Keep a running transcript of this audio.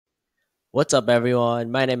What's up, everyone?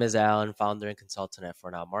 My name is Alan, founder and consultant at For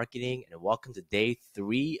Now Marketing, and welcome to day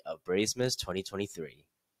 3 of Braze-mas 2023.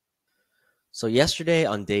 So yesterday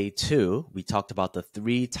on day 2, we talked about the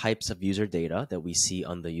 3 types of user data that we see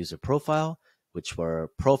on the user profile, which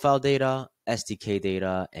were profile data, SDK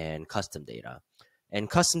data, and custom data. And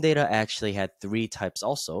custom data actually had 3 types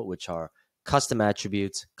also, which are custom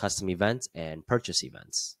attributes, custom events, and purchase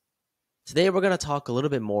events. Today, we're going to talk a little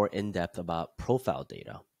bit more in depth about profile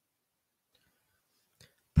data.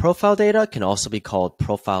 Profile data can also be called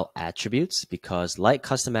profile attributes because, like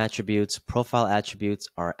custom attributes, profile attributes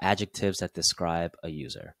are adjectives that describe a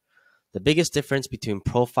user. The biggest difference between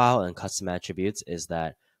profile and custom attributes is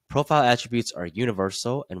that profile attributes are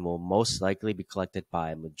universal and will most likely be collected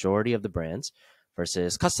by a majority of the brands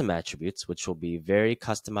versus custom attributes, which will be very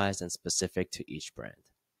customized and specific to each brand.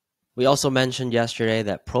 We also mentioned yesterday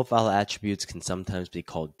that profile attributes can sometimes be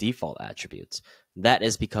called default attributes. That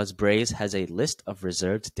is because Braze has a list of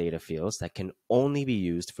reserved data fields that can only be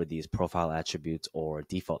used for these profile attributes or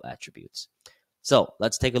default attributes. So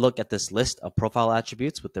let's take a look at this list of profile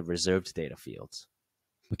attributes with the reserved data fields.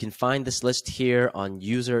 We can find this list here on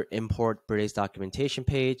user import Braze documentation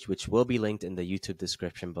page, which will be linked in the YouTube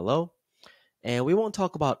description below. And we won't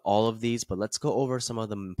talk about all of these, but let's go over some of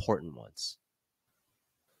the important ones.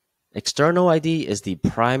 External ID is the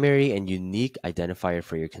primary and unique identifier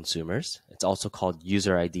for your consumers. It's also called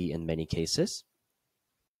user ID in many cases.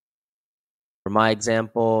 For my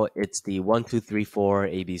example, it's the 1234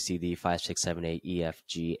 ABCD 5678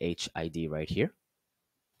 EFG H ID right here.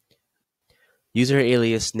 User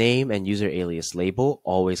alias name and user alias label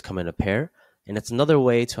always come in a pair, and it's another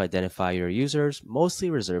way to identify your users, mostly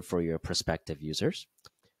reserved for your prospective users.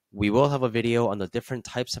 We will have a video on the different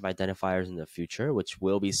types of identifiers in the future, which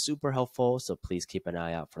will be super helpful, so please keep an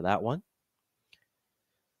eye out for that one.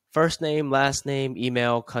 First name, last name,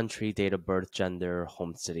 email, country, date of birth, gender,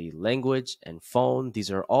 home city, language, and phone.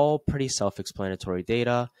 These are all pretty self-explanatory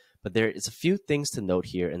data, but there is a few things to note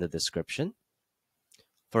here in the description.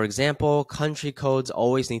 For example, country codes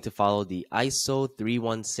always need to follow the ISO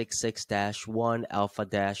 3166-1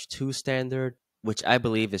 Alpha-2 standard, which I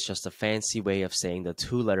believe is just a fancy way of saying the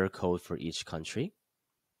 2-letter code for each country.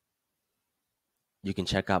 You can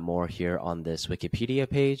check out more here on this Wikipedia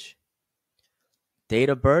page. Date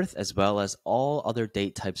of birth, as well as all other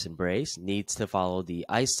date types in Braze, needs to follow the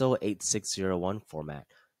ISO 8601 format,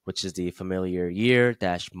 which is the familiar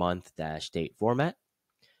year-month-date format.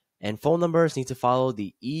 And phone numbers need to follow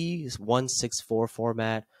the E164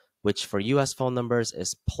 format, which for US phone numbers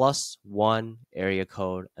is +1 area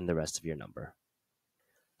code and the rest of your number.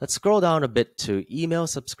 Let's scroll down a bit to email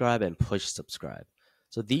subscribe and push subscribe.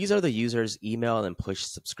 So these are the user's email and push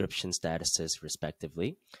subscription statuses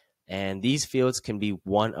respectively. And these fields can be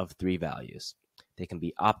one of 3 values. They can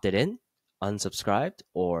be opted in, unsubscribed,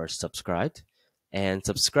 or subscribed. And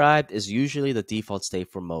subscribed is usually the default state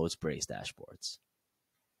for most Braze dashboards.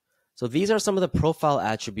 So these are some of the profile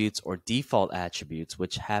attributes or default attributes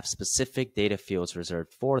which have specific data fields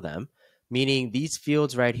reserved for them, meaning these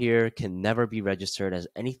fields right here can never be registered as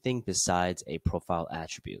anything besides a profile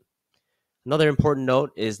attribute. Another important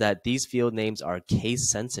note is that these field names are case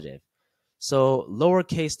sensitive. So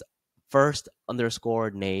lowercase first underscore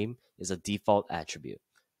name is a default attribute.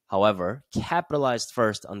 However, capitalized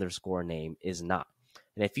first underscore name is not.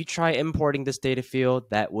 And if you try importing this data field,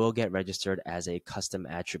 that will get registered as a custom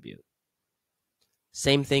attribute.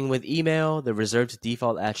 Same thing with email. The reserved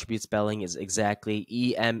default attribute spelling is exactly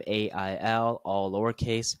EMAIL, all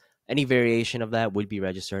lowercase. Any variation of that would be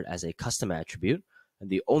registered as a custom attribute. And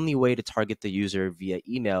the only way to target the user via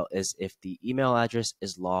email is if the email address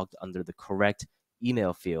is logged under the correct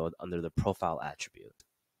email field under the profile attribute.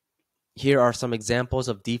 Here are some examples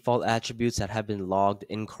of default attributes that have been logged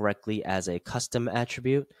incorrectly as a custom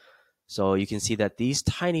attribute. So you can see that these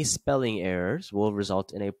tiny spelling errors will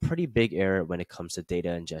result in a pretty big error when it comes to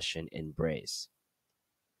data ingestion in Braze.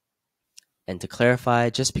 And to clarify,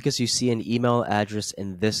 just because you see an email address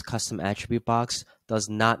in this custom attribute box does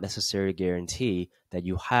not necessarily guarantee that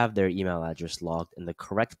you have their email address logged in the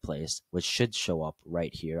correct place, which should show up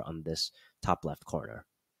right here on this top left corner.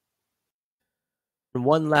 And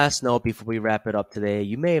one last note before we wrap it up today,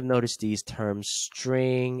 you may have noticed these terms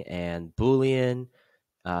string and boolean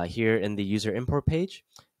here in the user import page.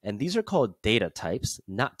 And these are called data types,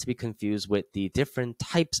 not to be confused with the different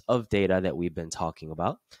types of data that we've been talking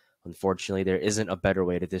about. Unfortunately, there isn't a better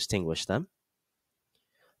way to distinguish them.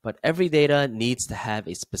 But every data needs to have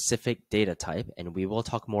a specific data type, and we will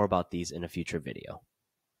talk more about these in a future video.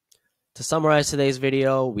 To summarize today's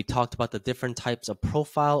video, we talked about the different types of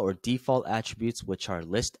profile or default attributes, which are a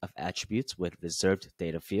list of attributes with reserved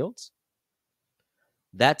data fields.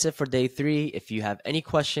 That's it for day 3. If you have any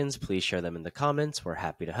questions, please share them in the comments. We're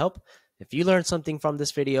happy to help. If you learned something from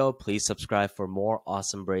this video, please subscribe for more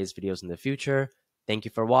awesome Braze videos in the future. Thank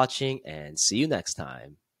you for watching and see you next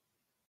time.